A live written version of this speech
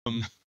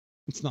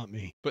It's not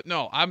me. But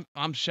no,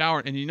 I'm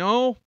showering, and you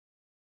know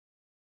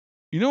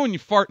when you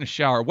fart in a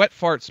shower, wet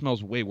fart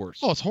smells way worse.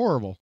 Oh, it's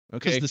horrible.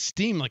 Because okay. the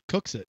steam like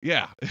cooks it.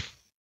 Yeah.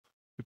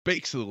 It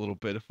bakes it a little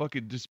bit. It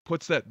fucking just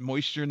puts that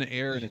moisture in the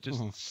air and it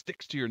just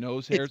sticks to your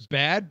nose hairs. It's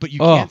bad, but you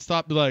can't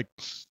stop to like,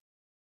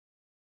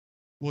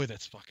 boy,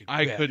 that's fucking bad.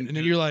 I couldn't. And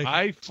then you're like,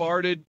 I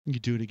farted. You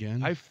do it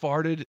again. I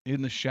farted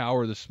in the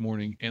shower this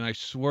morning, and I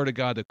swear to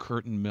God, the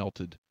curtain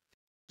melted.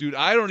 Dude,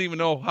 I don't even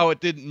know how it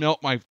didn't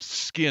melt my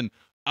skin.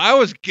 I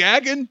was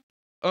gagging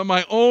on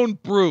my own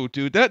brew,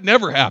 dude. That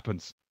never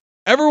happens.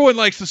 Everyone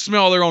likes to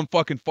smell their own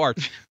fucking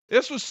farts.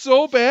 This was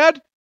so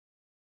bad.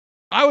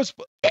 My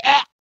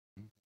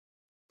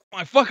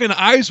fucking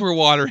eyes were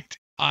watering.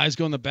 Eyes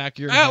go in the back of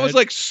your head. I was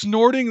like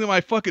snorting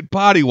my fucking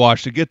body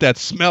wash to get that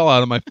smell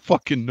out of my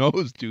fucking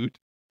nose, dude.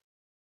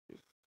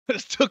 I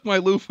just took my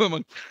loofah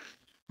and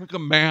like a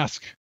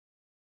mask.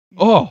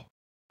 Oh,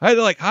 I had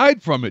to like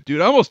hide from it, dude.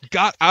 I almost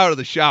got out of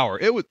the shower.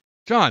 It was,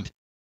 John,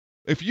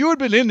 if you had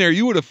been in there,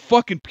 you would have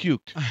fucking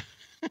puked.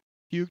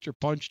 Puked or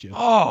punched you.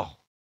 Oh,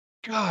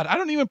 God. I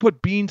don't even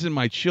put beans in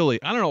my chili.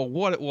 I don't know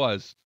what it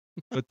was.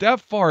 But that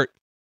fart,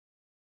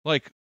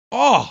 like,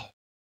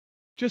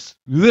 just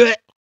bleh,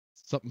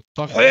 something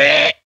fucking.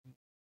 Bleh,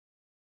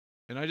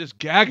 and I just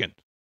gagging.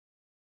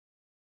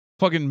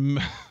 Fucking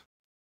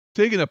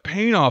taking the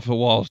paint off the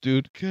walls,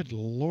 dude. Good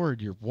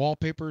Lord, your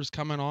wallpaper is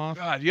coming off.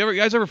 God, you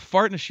guys ever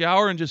fart in the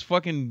shower and just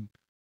fucking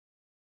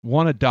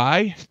want to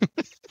die?